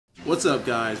What's up,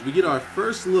 guys? We get our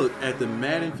first look at the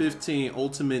Madden 15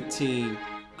 Ultimate Team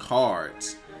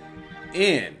cards.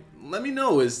 And let me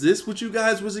know, is this what you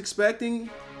guys was expecting?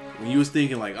 When you was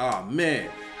thinking like, oh man,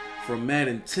 from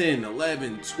Madden 10,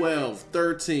 11, 12,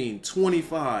 13,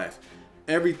 25,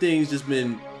 everything's just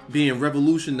been being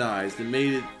revolutionized and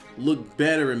made it look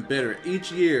better and better.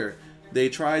 Each year, they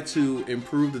try to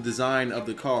improve the design of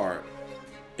the card.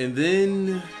 And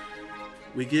then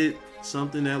we get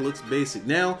something that looks basic.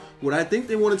 Now, what I think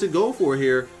they wanted to go for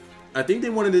here, I think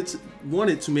they wanted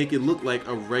to make it look like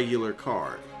a regular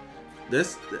card. I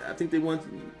think they want,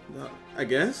 I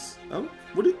guess.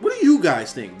 What do you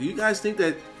guys think? Do you guys think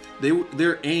that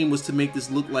their aim was to make this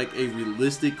look like a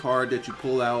realistic card that you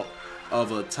pull out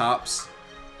of a Topps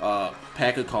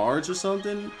pack of cards or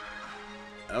something?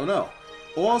 I don't know.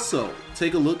 Also,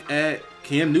 take a look at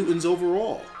Cam Newton's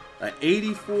overall. An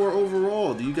 84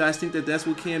 overall. Do you guys think that that's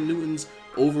what Cam Newton's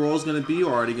overall is going to be,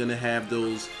 or are they going to have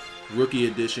those rookie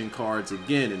edition cards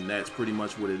again? And that's pretty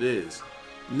much what it is.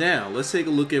 Now, let's take a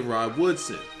look at Rod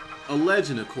Woodson, a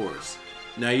legend, of course.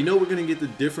 Now, you know we're going to get the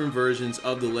different versions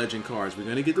of the legend cards. We're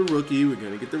going to get the rookie, we're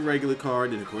going to get the regular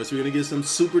card, and of course we're going to get some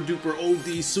super duper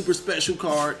OD super special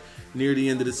card near the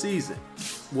end of the season.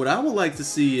 What I would like to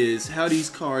see is how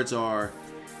these cards are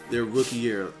their rookie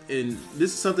year. And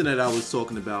this is something that I was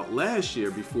talking about last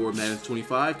year before Madden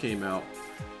 25 came out.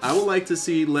 I would like to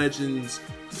see legends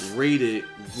rated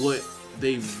what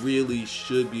they really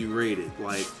should be rated.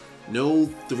 Like, no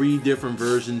 3 different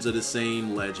versions of the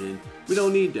same legend. We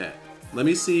don't need that. Let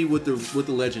me see what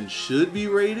the legend should be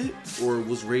rated, or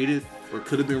was rated, or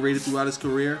could have been rated throughout his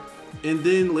career. And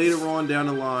then later on down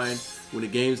the line, when the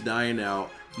game's dying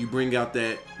out, you bring out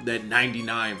that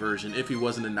 99 version if he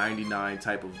wasn't a 99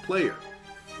 type of player.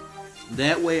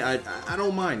 That way, I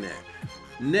don't mind that.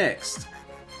 Next,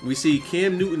 we see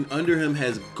Cam Newton under him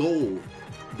has gold,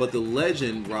 but the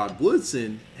legend Rod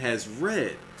Woodson has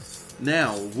red.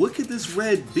 Now, what could this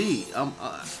red be? I'm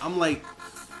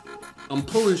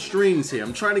pulling strings here.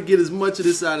 I'm trying to get as much of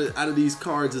this out of these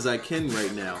cards as I can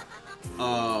right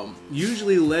now.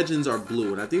 Usually legends are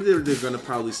blue, and I think they're going to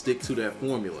probably stick to that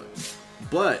formula.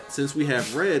 But since we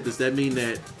have red, does that mean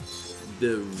that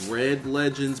the red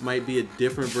legends might be a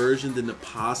different version than the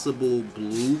possible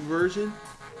blue version?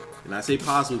 And I say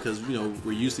possible because, you know,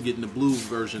 we're used to getting the blue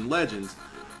version legends.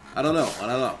 I don't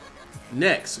know.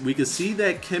 Next, we can see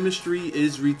that chemistry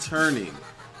is returning.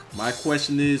 My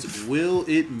question is, will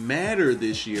it matter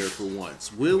this year for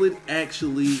once? Will it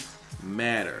actually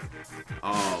matter?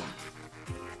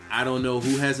 I don't know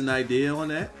who has an idea on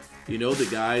that. You know, the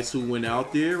guys who went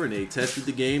out there and they tested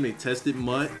the game, they tested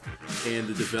MUT, and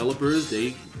the developers,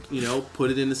 they, you know, put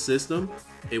it in the system.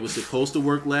 It was supposed to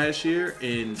work last year,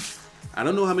 and I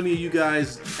don't know how many of you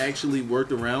guys actually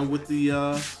worked around with the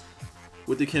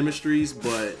chemistries,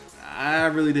 but I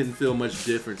really didn't feel much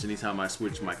difference anytime I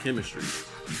switched my chemistry.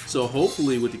 So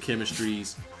hopefully with the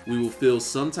chemistries, we will feel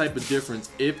some type of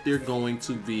difference if they're going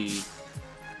to be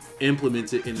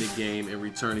implemented in the game and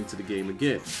returning to the game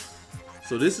again.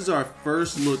 So this is our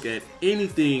first look at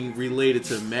anything related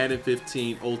to Madden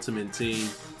 15 Ultimate Team.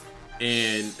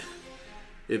 And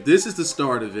if this is the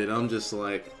start of it, I'm just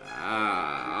like,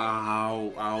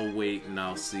 I'll wait and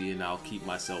I'll see and I'll keep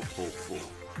myself hopeful.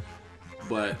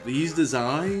 But these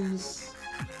designs,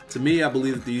 to me, I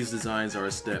believe that these designs are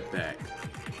a step back.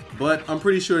 But I'm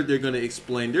pretty sure they're going to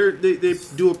explain. They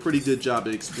do a pretty good job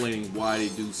at explaining why they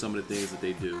do some of the things that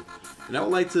they do. And I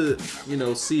would like to, you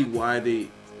know, see why they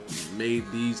made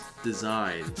these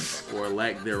designs or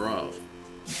lack thereof.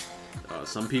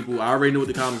 Some people, I already know what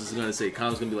the comments are going to say.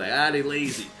 Comments going to be like, they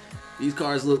lazy. These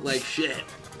cards look like shit.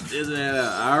 Isn't that?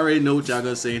 I already know what y'all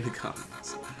going to say in the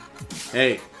comments.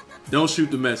 Hey, don't shoot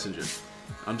the messenger.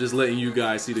 I'm just letting you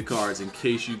guys see the cards in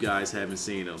case you guys haven't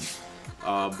seen them.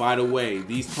 By the way,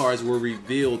 these cards were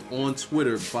revealed on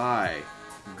Twitter by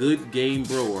Good Game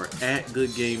Bro, or at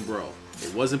Good Game Bro.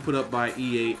 It wasn't put up by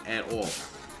EA at all.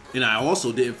 And I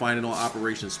also didn't find it on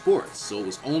Operation Sports, so it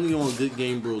was only on Good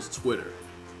Game Bro's Twitter.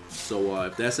 So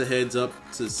if that's a heads up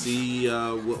to see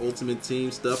what Ultimate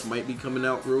Team stuff might be coming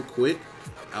out real quick,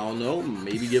 I don't know,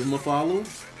 maybe give them a follow.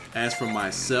 As for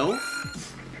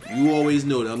myself, you always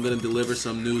know that I'm going to deliver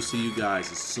some news to you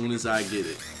guys as soon as I get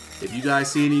it. If you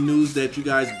guys see any news that you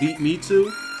guys beat me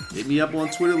to, hit me up on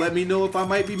Twitter, let me know if I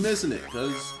might be missing it,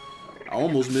 because I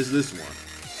almost missed this one.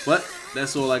 But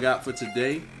that's all I got for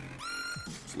today.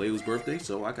 It's Layla's birthday,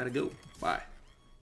 so I gotta go. Bye.